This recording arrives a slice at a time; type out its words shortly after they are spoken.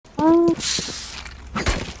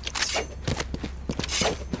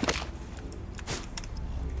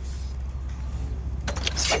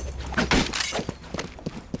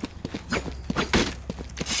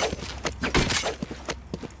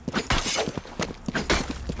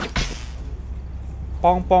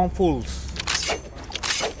Pong fools.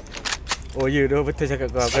 Oh ya, dah betul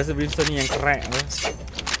cakap kau. Aku rasa Brimstone ni yang crack tu.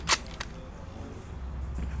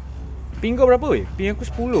 Ping kau berapa weh? Ping aku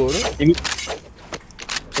 10 tu.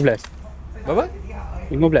 15. Berapa?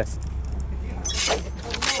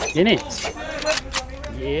 15. Ini.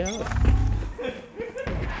 Yeah.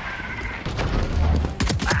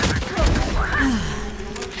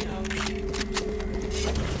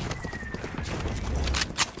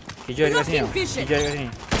 Hijau dekat sini. Hijau dekat sini.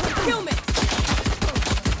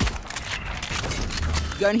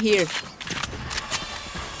 Gun here.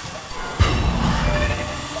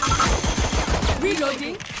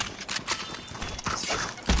 Reloading.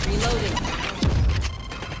 Reloading.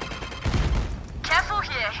 Careful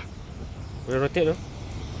here. Boleh rotate tu.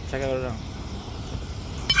 Cakap orang.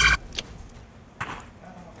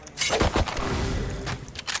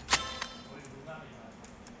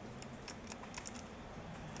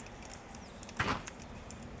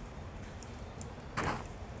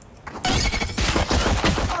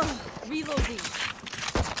 Reloading.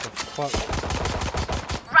 Fuck.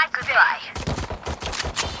 Right there.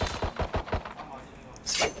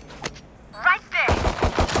 Right there.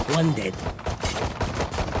 One dead.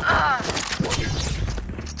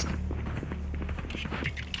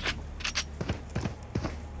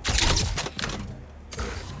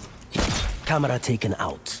 Camera taken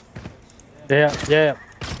out. Yeah.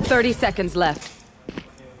 30 seconds left.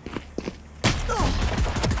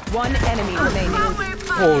 One enemy remaining.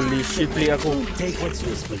 Holy shit, pelik aku. Take what's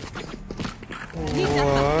useful.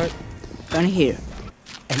 What? Gun here.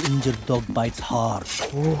 An injured dog bites hard.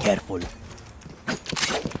 Careful.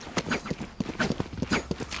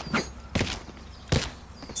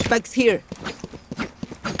 Spikes here.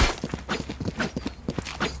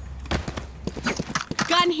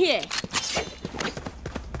 Gun here.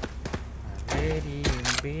 Ready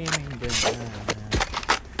and beaming the night.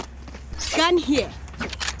 Gun here.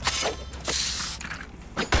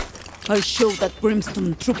 I'll show that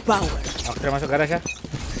Brimstone true power. Aku dah masuk garage lah.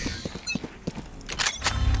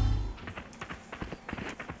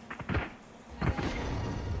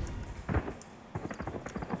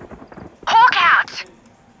 Hawk out.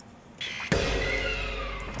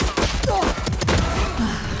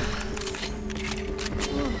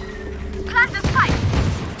 Plant the spike.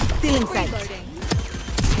 Still inside.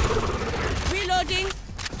 Reloading.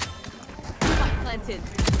 Spike planted.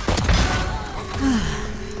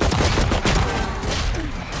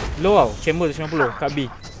 Low tau, chamber tu 90 kat B.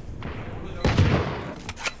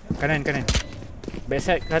 Kanan.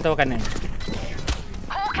 Backside ke atau kanan?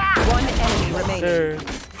 Hawk out. One enemy remaining. Sir.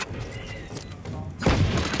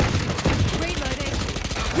 Reloading.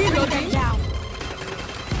 Reloading down.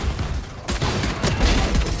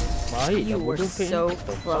 Baik You lah were bodoh ke. so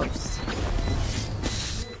close.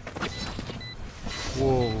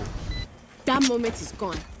 Wow. That moment is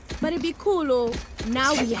gone. But it'd be cool, oh.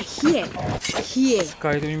 Now we are here. Here.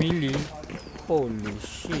 Sky tu mili. Holy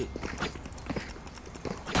shit.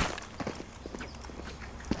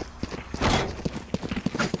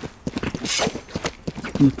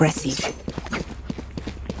 Impressive.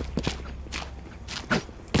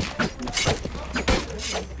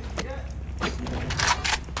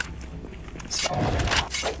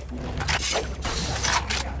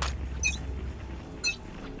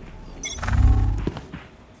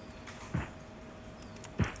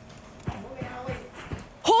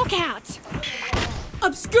 Hawk out.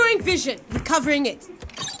 Obscuring vision. Recovering it.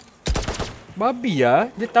 Babi lah.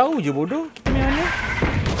 Dia tahu je bodoh kita main mana.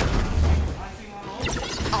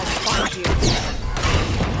 I'll find you.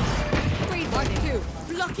 Reloading.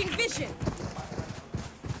 Blocking vision.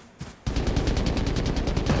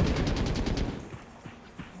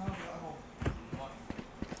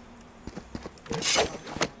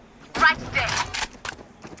 Right there.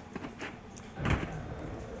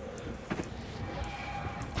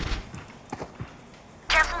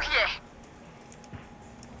 Careful here.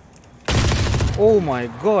 Oh my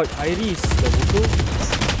god, Iris dah bodoh.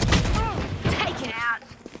 Take it out.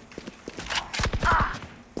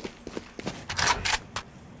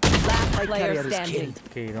 Last player Carrier is standing. killed.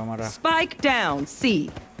 Okay, dah marah. Spike down. C.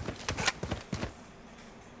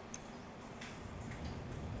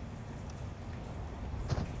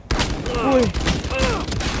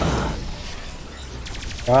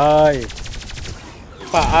 Hai.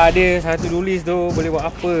 Pak A dia satu tulis tu boleh buat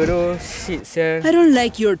apa tu. Shit sel. I don't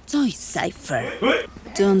like your toy, Cypher.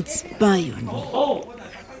 Don't spy on me.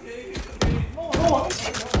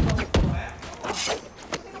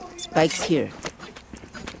 Spike's here.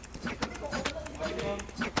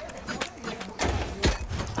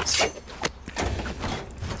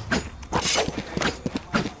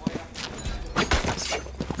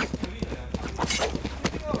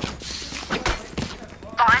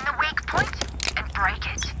 Find the weak point and break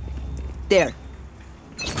it. There.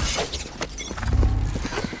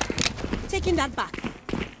 Taking that back.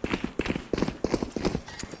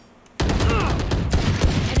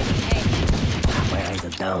 My eyes are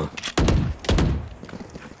down.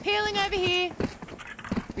 Healing over here.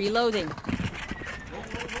 Reloading.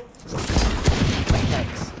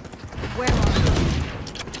 Thanks. Where are you?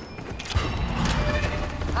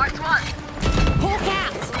 Marked one. Hawk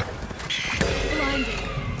out. Blinded.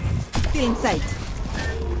 Still in sight.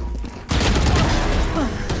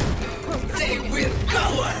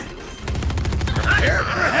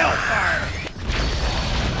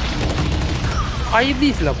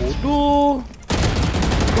 Iblis lah bodoh.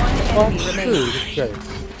 One enemy Fucker remaining. this guy.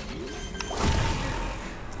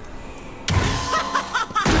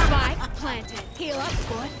 Spike planted. Heal up,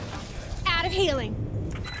 squad. Out of healing.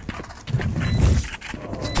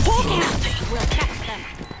 Hawk out. We'll catch them.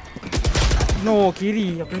 No,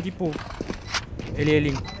 kiri. Aku yang tipu.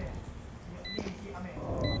 Eling.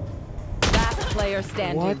 Last player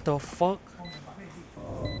standing. What the fuck?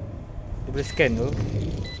 Dia boleh scan tu.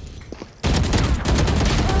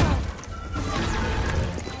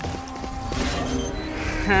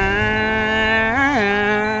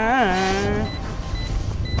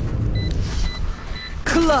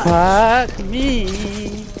 Clutch. Fuck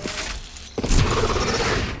me.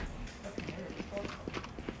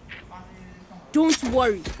 Don't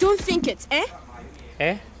worry. Don't think it, eh?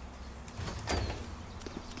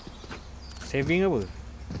 Saving apa?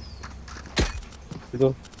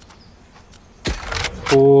 Betul.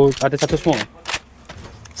 Oh, ada satu semua.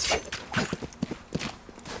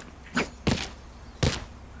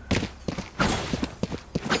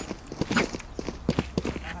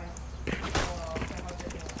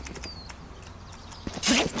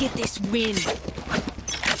 Let's get this win.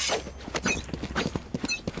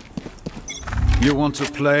 You want to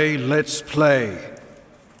play? Let's play.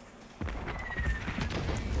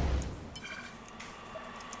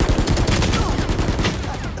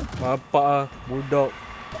 Bapak ah, budak.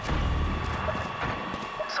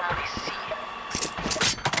 Somebody see.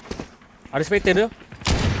 Ada spectre tu?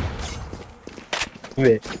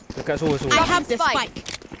 Wait. Dekat suruh. I have the spike.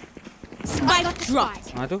 Spike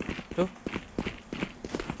dropped. Ha tu.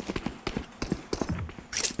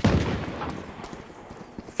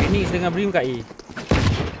 Phoenix dengan Brim kat A.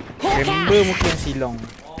 Hawk Member out. mungkin silong.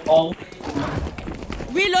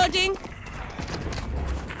 Reloading.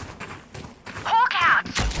 Hawk out.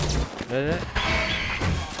 Dah.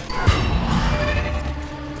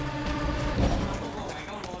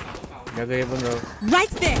 Jaga Evan bro.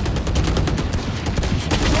 Right there.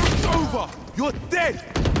 Over! You're dead!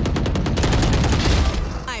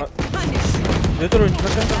 I punish. Dia turun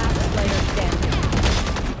belakang. Last player standing.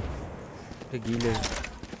 Dia gila.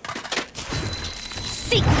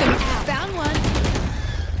 Seek them out. Found one.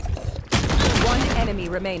 One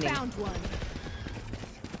enemy remaining. Found one.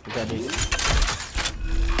 Dekat dia.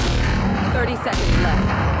 30 seconds left.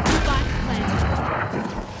 Spike planted.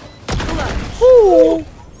 Clutch.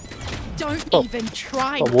 Don't Stop. even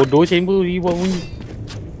try. Tak bodoh chamber ni buat bunyi.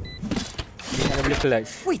 Dia nak boleh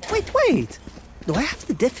clutch. Wait. Do I have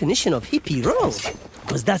the definition of hippie wrong?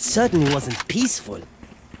 Because that certainly wasn't peaceful.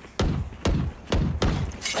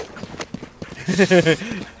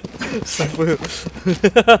 Siapa?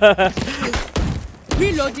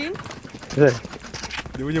 Reloading. Eh,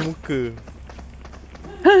 Dia punya muka.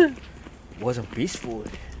 Wasn't peaceful.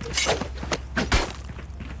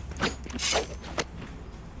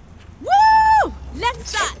 Woo! Let's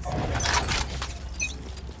start.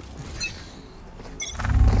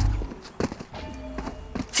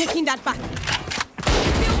 Taking that back.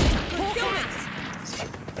 Concealment.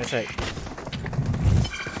 That's right.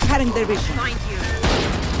 Cutting their vision. Find you.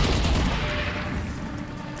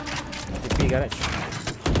 TP garage.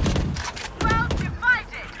 Well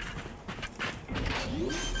divided.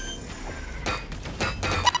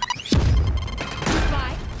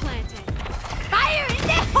 Spike planted. Fire in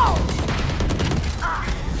the hole.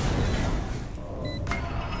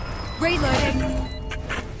 Reloading.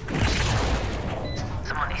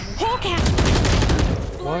 Somebody see. Hawk out.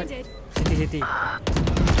 What? Blinded. City.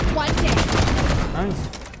 One dead. Nice.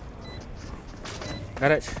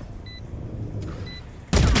 Garage.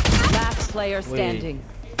 Last player standing.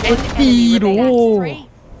 Tidur. Three.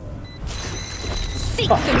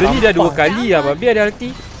 Dia ni dah 2 kali lah babi ada ulti.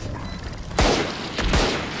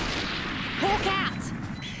 Hawk out.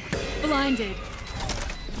 Blinded.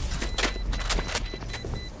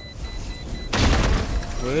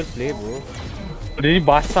 Well play bro. Dia ni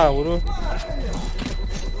basah bro.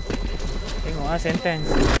 Tengok ah sentence.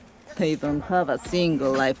 They don't have a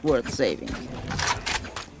single life worth saving.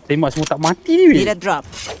 Tembak semua tak mati ni. Need a drop.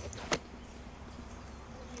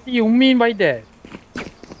 You mean by that?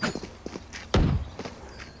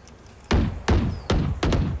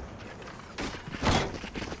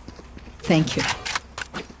 Thank you.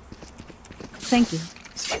 Thank you.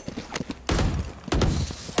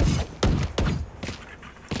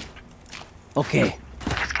 Okay.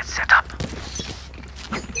 Let's get set up.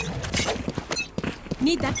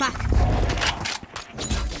 Need that back.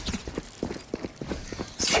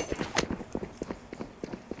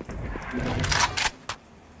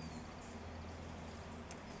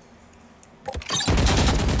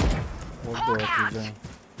 Bodoh aku Zai.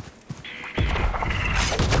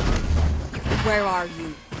 Where are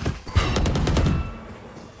you?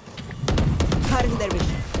 Cutting their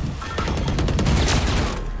vision.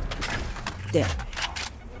 There.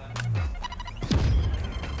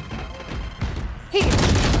 Here.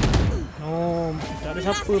 Oh, tak ada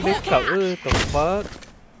siapa backup ke? The fuck?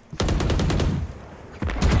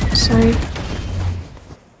 Sorry.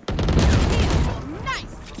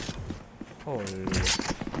 Holy.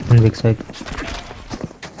 On back side.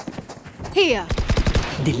 Here.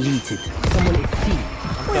 Deleted.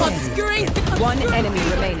 Obscuring. One enemy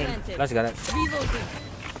remaining. Last garage. Reloading.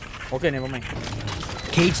 Okay, never mind.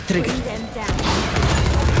 Cage trigger. Bring them down.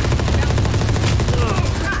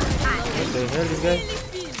 What the hell this guy?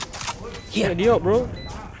 Here. Dia bro.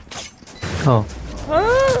 Oh.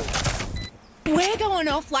 We're going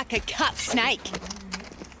off like a cut snake.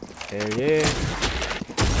 Hell yeah.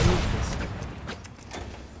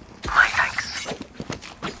 My thanks.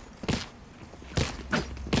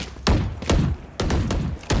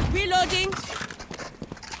 Reloading.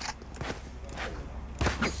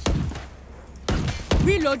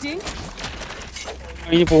 Reloading.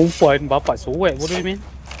 Ini perempuan bapak suwek bodoh ni man.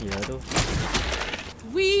 Ya tu.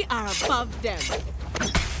 We are above them.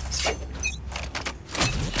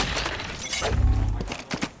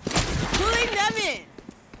 Pulling them in.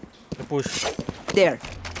 Dia push. There.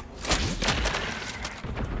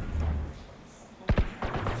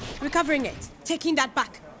 Recovering it. Taking that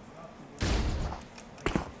back.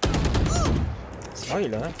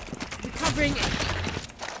 Baiklah. Recovering it.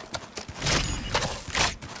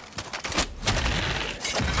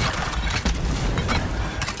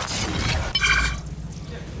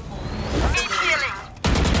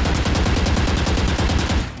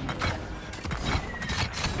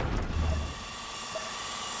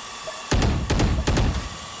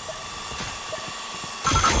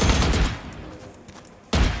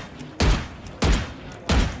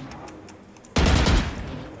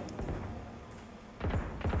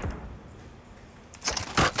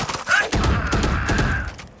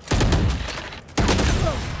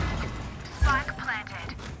 Spike planted.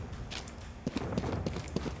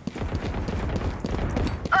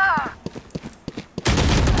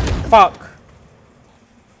 Fuck.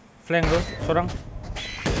 Flank bro, seorang.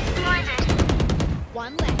 Blinded.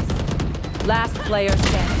 One less. Last player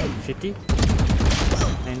standing. City.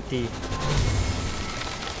 Nanti.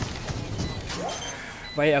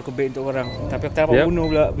 Baik aku bait untuk orang. Tapi aku tak dapat Yep. bunuh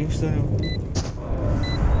pula Brimstone tu.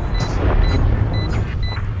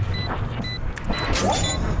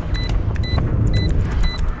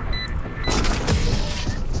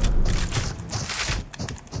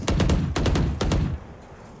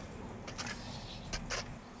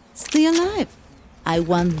 Stay alive. I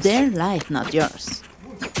want their life, not yours.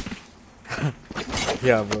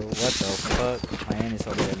 Yeah bro, what the fuck? My hand is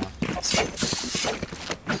over there now.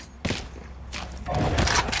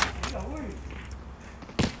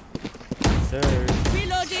 Sir.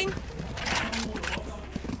 Reloading.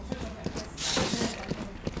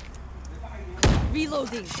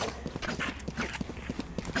 Reloading.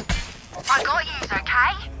 I got yous,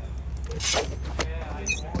 okay?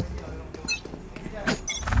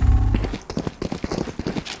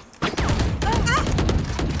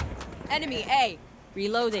 Enemy A.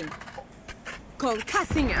 Reloading.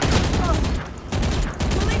 Concussing it.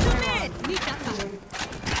 Pulling them in. Need that back.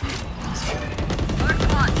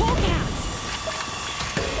 Hawk out.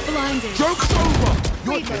 Blinded. Joke's over!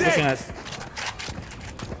 You're Pushing dead! us.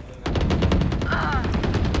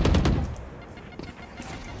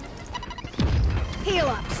 Heal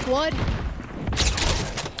up, squad.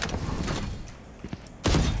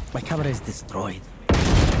 My camera is destroyed.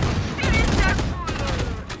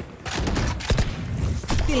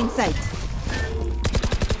 Still in sight.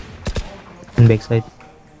 One backside.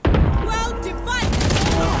 Well divided.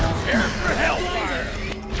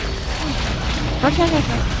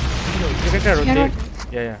 You can try rotate.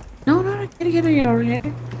 Yeah. No, get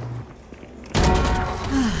already.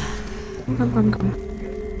 Come.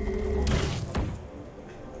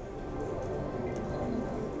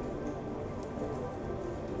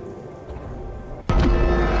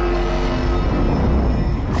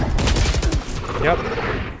 Yep.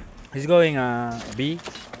 He's going B.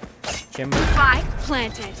 Chamber. Spike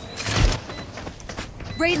planted.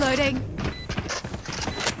 Reloading.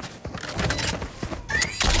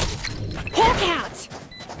 Hawk out.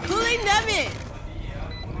 Pulling them in.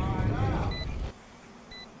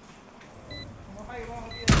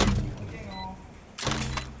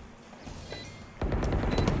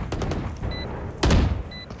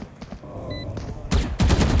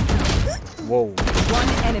 Whoa. One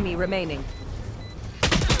enemy remaining.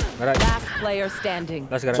 Alright. Last player standing.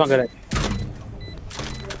 Last It's not garage. good.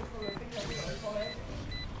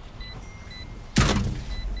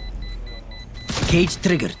 Cage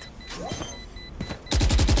triggered.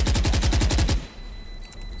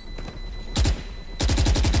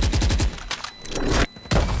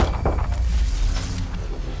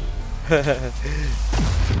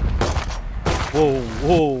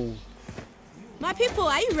 Whoa. My people,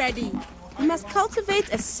 are you ready? We must cultivate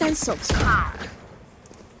a sense of calm.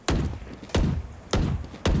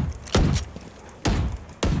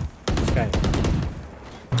 Sky,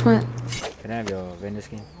 What? can I have your vendor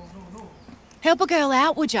skin? Help a girl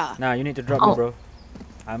out, would ya? Nah, you need to drop Oh. me, bro.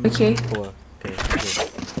 I'm Okay. poor. Okay.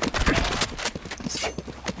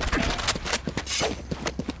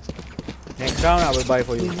 Next round, I will buy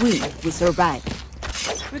for We you. win. We survive.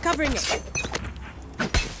 Recovering it.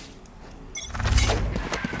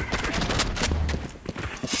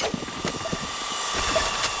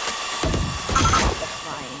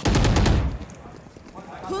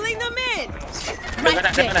 Pulling them in. Right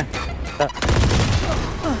there.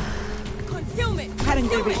 Concealment. Cutting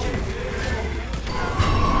their vision.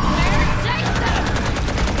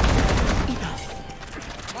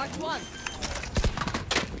 Mark one.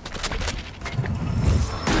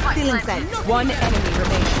 Still in sight. One enemy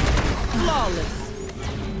remaining. Flawless.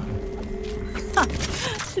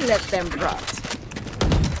 Let them rot.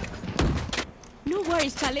 No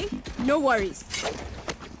worries, Charlie. No worries.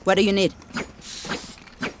 What do you need?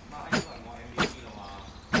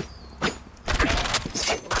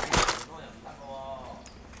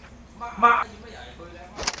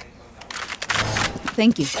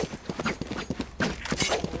 Thank you.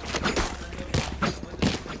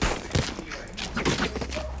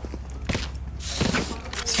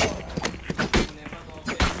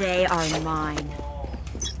 They are mine.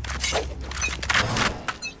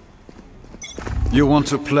 You want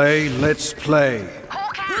to play? Let's play.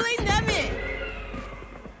 Pulling them in.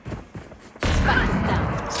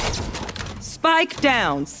 Spike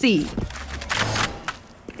down. C.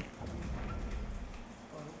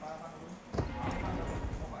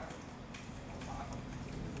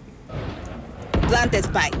 Plant a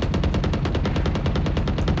spike.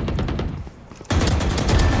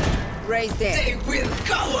 Raise there. They will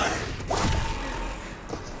cover.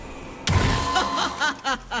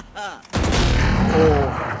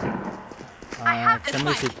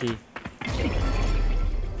 Chamber City.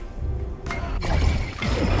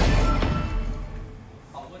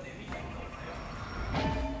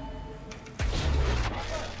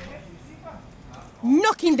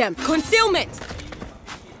 Knocking them. Concealment.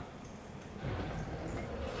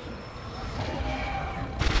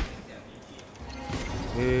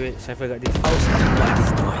 Wait. Cypher got this.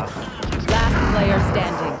 Last player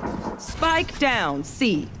standing. Spike down.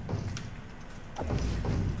 C.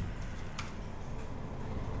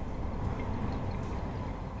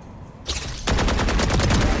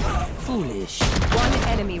 Foolish. One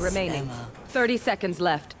enemy remaining. 30 seconds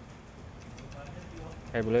left.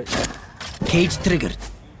 Hey, bullet. Cage triggered.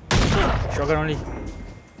 Shotgun only.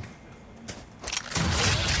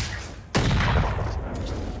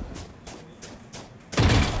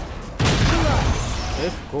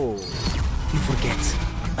 Let's go. You forget,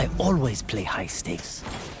 I always play high stakes.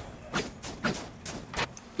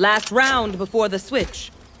 Last round before the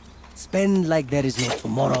switch. Spend like there is no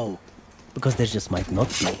tomorrow, because there just might not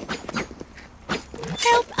be.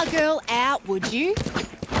 Help a girl out, would you?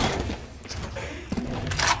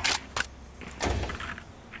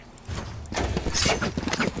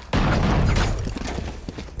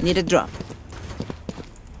 Need a drop.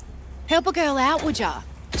 Help a girl out, would ya?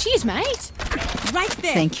 Cheers, mate. Right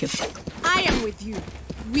there. Thank you. I am with you.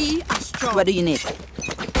 We are strong. What do you need?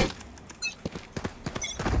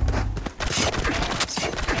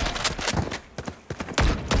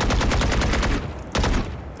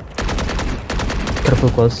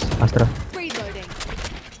 Careful calls, Astra. Reloading.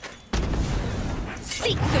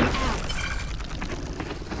 Seek them out.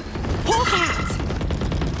 Hawk out.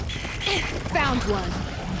 Found one.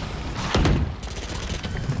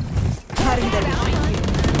 Cutting them.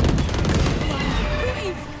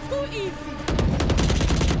 Too easy.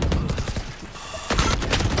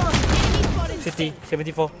 City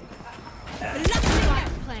 74.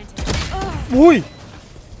 Planted. Woi.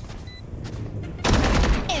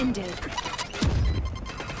 Ended.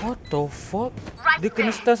 What the fuck? Dia kena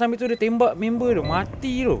star sampai tu dia tembak member tu.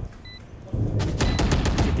 Mati tu.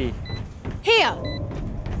 City. Here.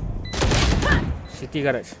 City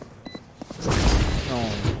garage. No.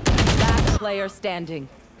 Last player standing.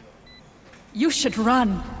 You should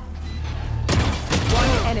run.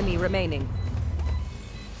 One enemy remaining.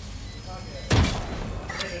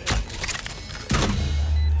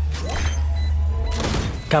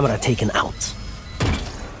 Camera taken out.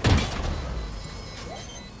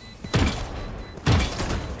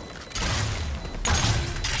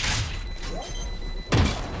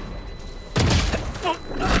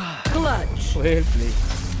 Clutch. Well played.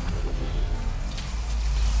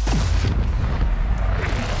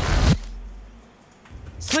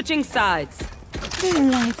 Switching sides. Their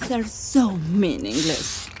lives are so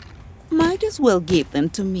meaningless. Might as well give them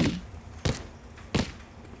to me.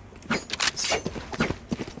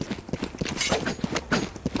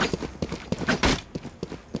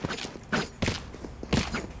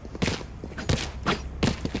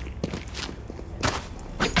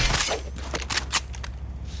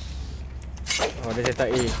 Oh, dia cetak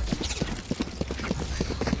A.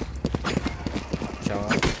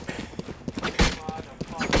 Jawab.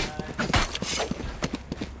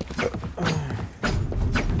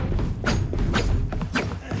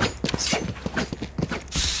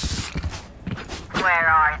 Where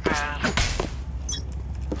are they?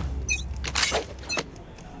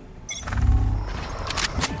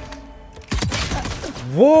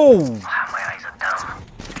 Wow. My eyes are down.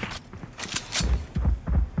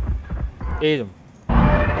 A tu.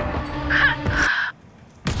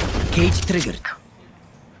 Cage triggered.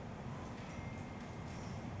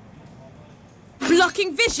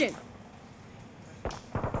 Blocking vision.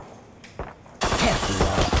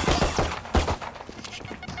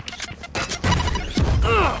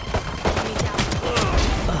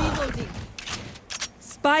 Reloading.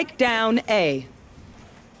 Spike down A.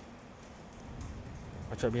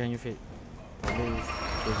 Watch out behind you, Fate. Please.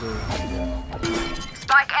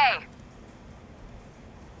 Spike A.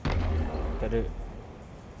 Tak ada.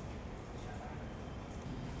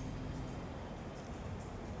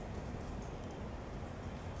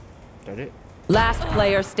 Tak ada. Last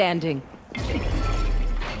player standing.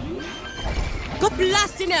 Go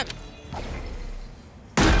blasting him.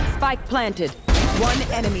 Spike planted. One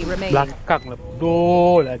enemy remaining. Belakang lah.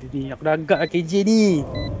 Bodoh lah dia ni. Aku dah agak lah KJ ni.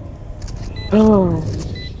 Oh.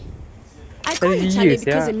 I call you Charlie Yes,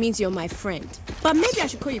 because yeah. it means you're my friend. But maybe I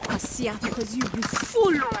should call you Kwasia because you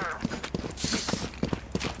fool.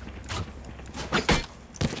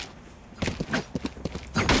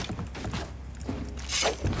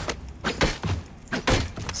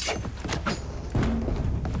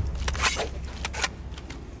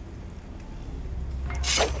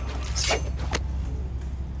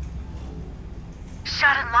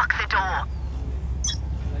 Shut and lock the door.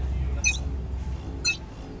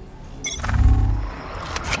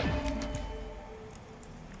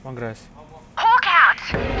 One grass. Hawk out.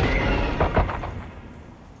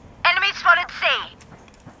 Enemy spotted C.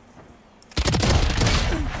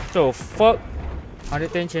 So fuck.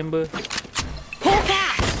 110 chamber. Hawk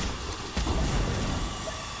out.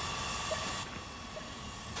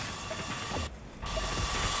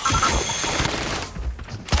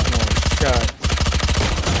 No shot.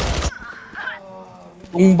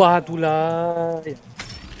 Tumbah tu lah.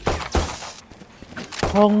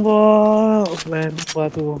 Allah. Man,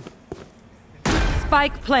 tumbah tu.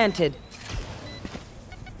 Spike planted.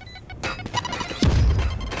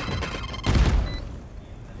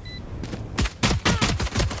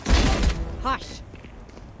 Hush.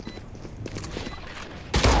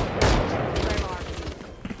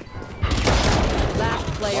 Last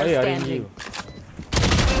player Why are standing. you?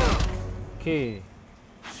 Okay.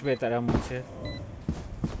 Sebab tak lama saya.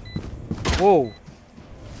 Wow.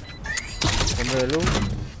 Kamera lu.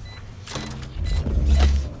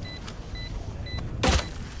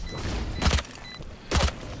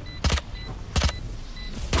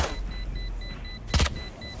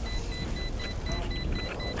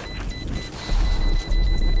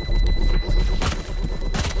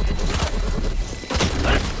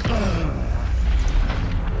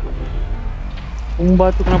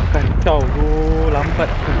 Umbar tu kenapa kacau tu? Lambat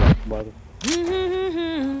tu umbar tu.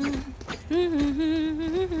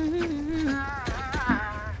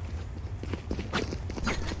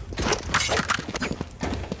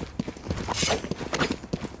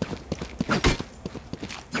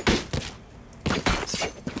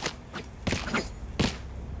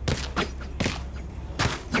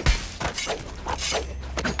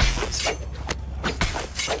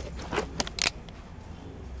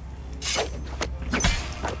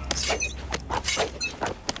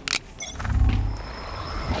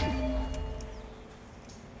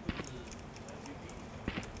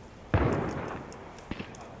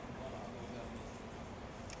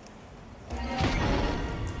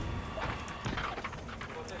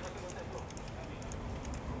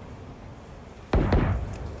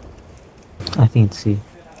 I think it's C.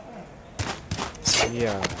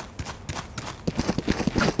 Yeah.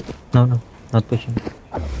 No, not pushing.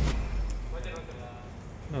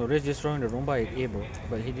 No, Rez just throwing the Romba at A, bro.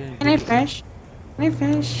 But he didn't. Can I flash? Can I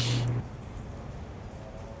flash?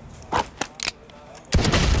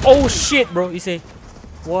 Oh shit, bro. You say,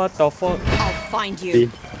 what the fuck? I'll find you.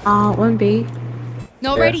 1B.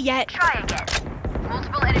 Not ready yet. Try again.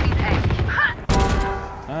 Multiple enemies A.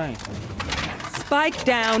 Nice. Spike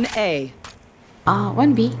down A.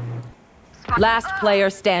 1B. Last player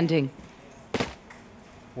standing.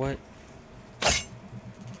 What?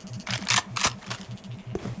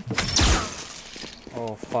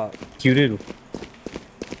 Oh fuck. Q dia tu.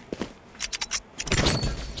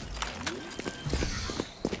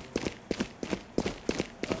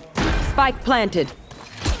 Spike planted.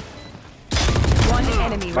 One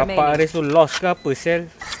enemy Bapak remaining. Aris tu lost ke apa, Sel?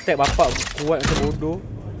 Step bapak kuat macam bodoh.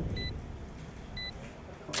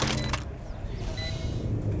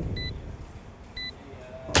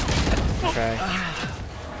 Okay.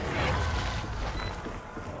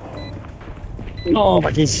 Oh,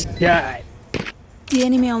 bagi siat. The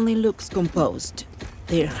enemy only looks composed.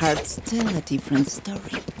 Their hearts tell a different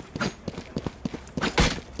story.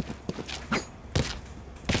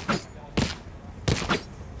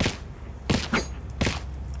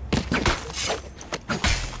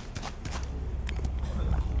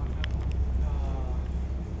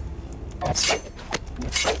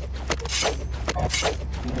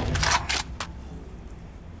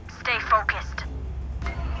 Stay focused.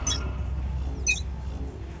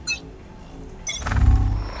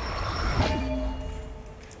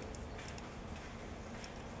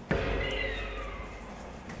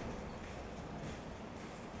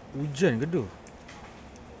 Hujan ke tu?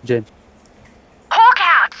 Jen. Hawk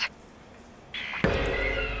out!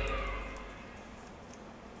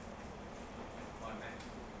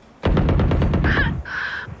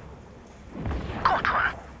 Got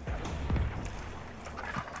one.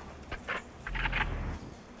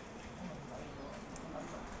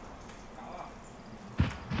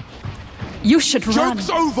 You should run. Joke's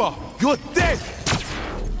over! You're dead!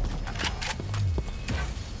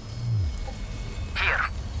 Here.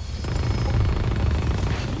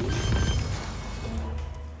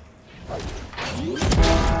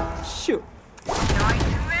 Shoot.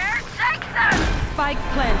 Nightmare take them! Spike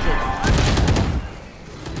planted.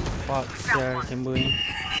 Fuck, Sel, chamber ni.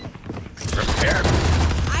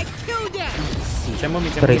 I killed them. Chamber ni,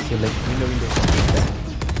 chamber. Trace you like. Window.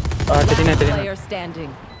 Terina. Player standing.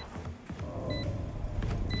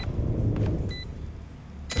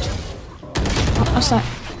 Outside.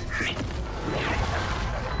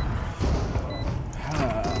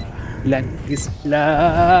 Lan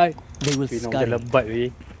slide. They will Pinong scurry, dia lebat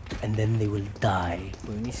weh. and then they will die.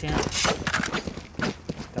 Apa ni siap?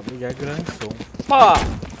 Tak boleh jaga langsung. Fuck!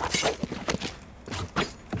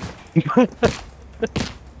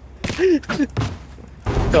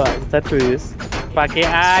 Kau satu is. Pakai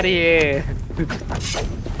A dia.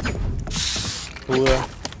 Dua.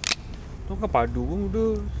 Tu kan padu pun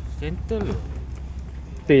udah. Gentle.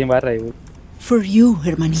 Tu yang barai tu. For you,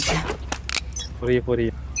 hermanita. For you.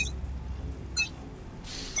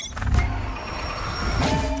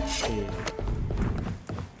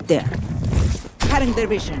 There. Cutting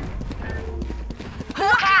their vision.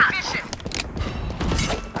 Look out!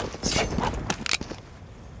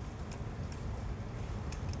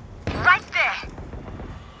 Right there!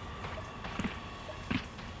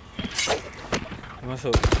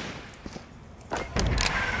 Masuk.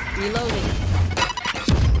 Reloading.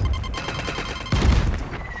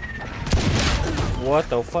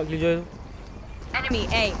 What the fuck dia jual?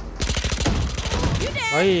 Enemy A.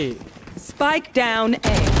 Baik. Spike down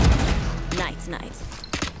A. Nice.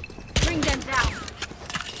 Bring them down.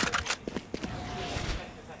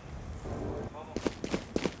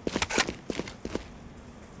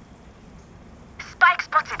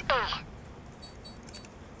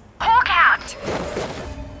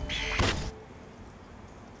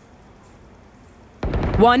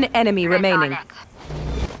 One enemy remaining.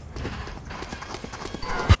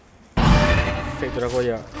 Fake tu aku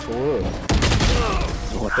aja. Sure.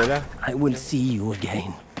 Betul lah. I will see you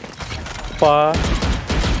again. Apa?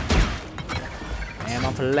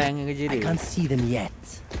 Memang flank kerja I dia. can't see them yet,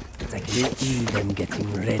 but I can see them getting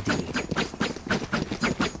ready.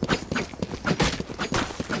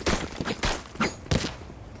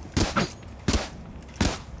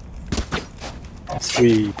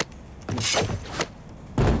 Wih.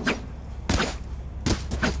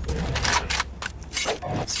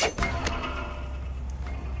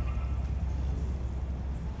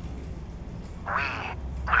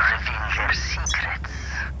 Reveal their secrets.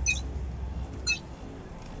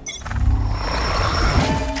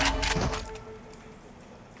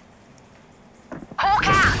 Hawk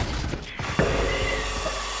out!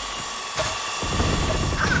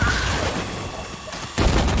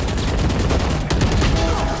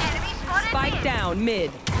 Enemy spotted Spike mid. down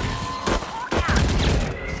mid.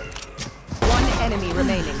 One enemy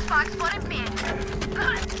remaining. Spike spotted mid.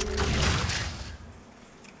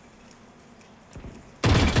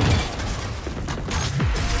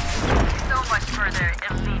 So much for their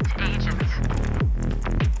elite agent.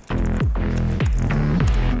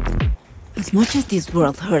 As much as this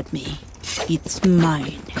world hurt me, it's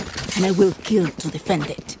mine, and I will kill to defend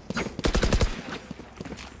it.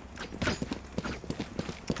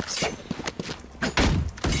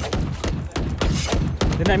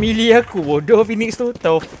 Dia nak milih aku bodoh Phoenix tu.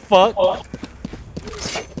 The fuck?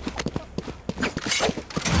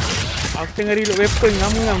 Aku tengah reload weapon,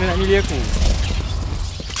 ngam-ngam dia nak milih aku.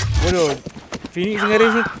 Bodoh. Phoenix tengah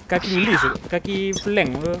raise ni kaki tulis, kaki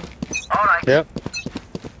flank tu. Alright. Yep.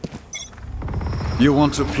 You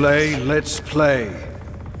want to play? Let's play.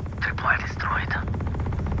 Tripwire destroyed.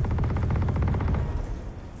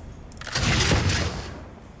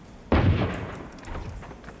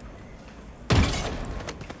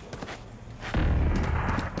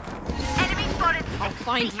 Enemy spotted. I'll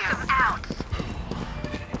find you. Out.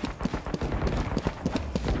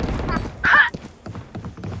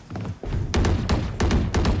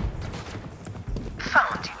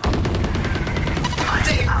 Found you.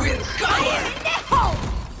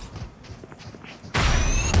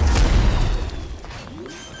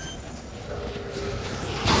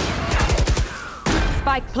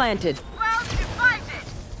 Spike planted. Well divided.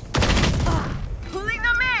 Pulling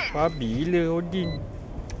them in. Babi gila Odin.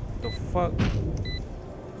 The fuck?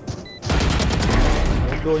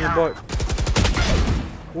 Bodohnya bot.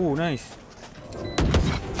 Nice.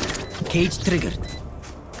 Cage triggered.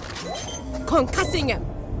 Concussing him.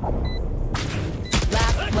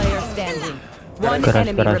 Last player standing. One Garage,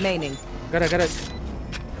 enemy garage. remaining. Garage.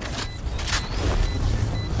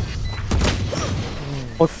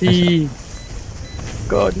 Oti.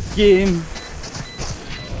 God game.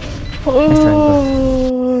 Nice try, bro.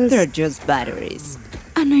 Oh. They're just batteries,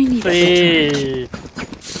 and I need a veteran.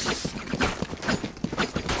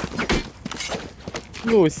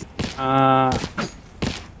 Lose.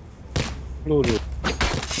 Lose.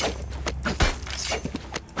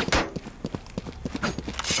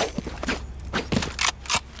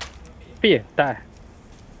 Tapi tak.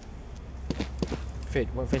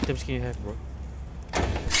 Fate, what phantom skin you have, bro?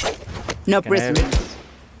 No Can I have prisoners.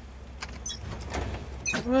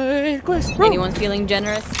 Wait, quest, bro. Anyone feeling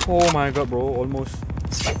generous? Oh my god, bro, almost.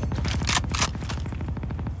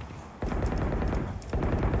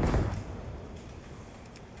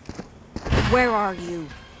 Where are you?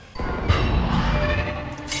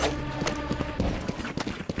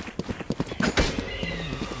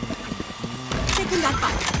 Taking that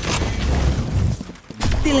back.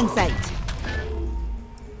 Still in sight.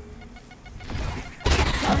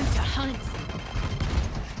 Time to hunt.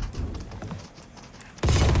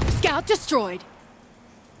 Scout destroyed.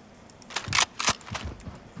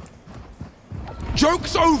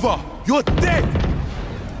 Joke's over! You're dead!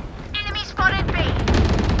 Enemy spotted B.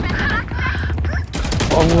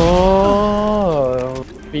 Allah.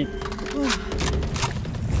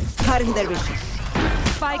 Cutting their vision.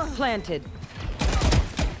 Spike planted.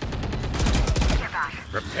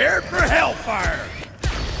 Prepare for hellfire!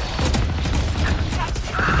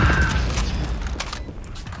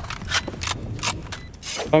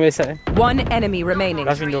 Kau biasa One enemy remaining.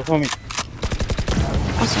 Last window. Kau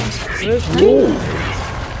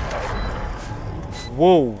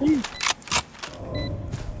Whoa.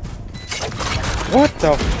 What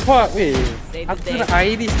the fuck weh? Save the Aku day. nak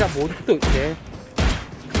iris kat bontot je.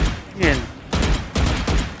 Kan?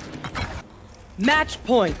 Match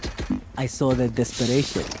point. I saw the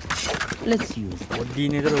desperation. Let's use that.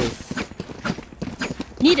 Odin ni terus.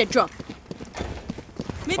 Need a drop.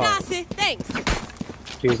 Midnasi, thanks.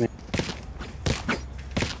 Excuse me.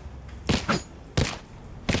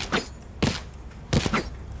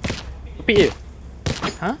 Pick je.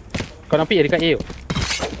 Ha? Kau nak pick je dekat A tu.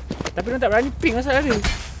 Tapi dia tak berani ping masalah dia.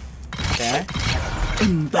 Okay.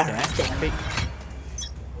 Embarrassing. Pick.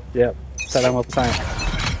 Yep. Salam apa sangat.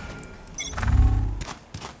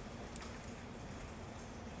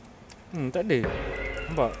 Tak ada.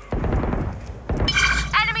 Nampak?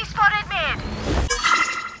 Enemy spotted mid.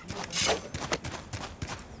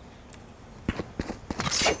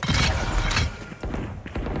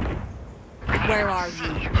 Where are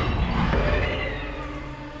you?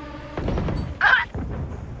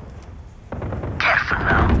 Careful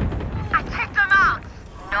now. I took them out.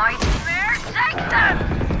 Nightmare, take them.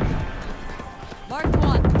 Mark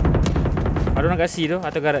one. Ada orang kat C tu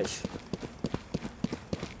atau garage?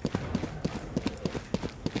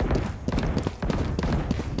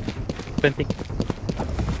 Penting.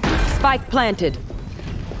 Spike planted.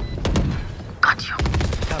 Got you.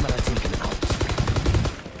 Camera taken out.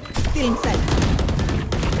 Still inside.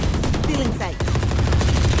 Still inside.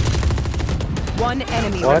 One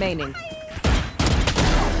enemy What? remaining.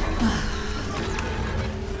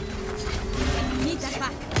 Need that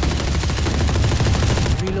back.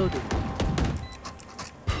 Reloading.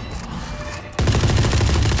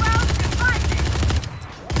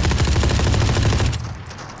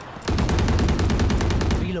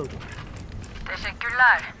 Reloading.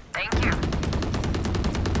 Teşekkürler.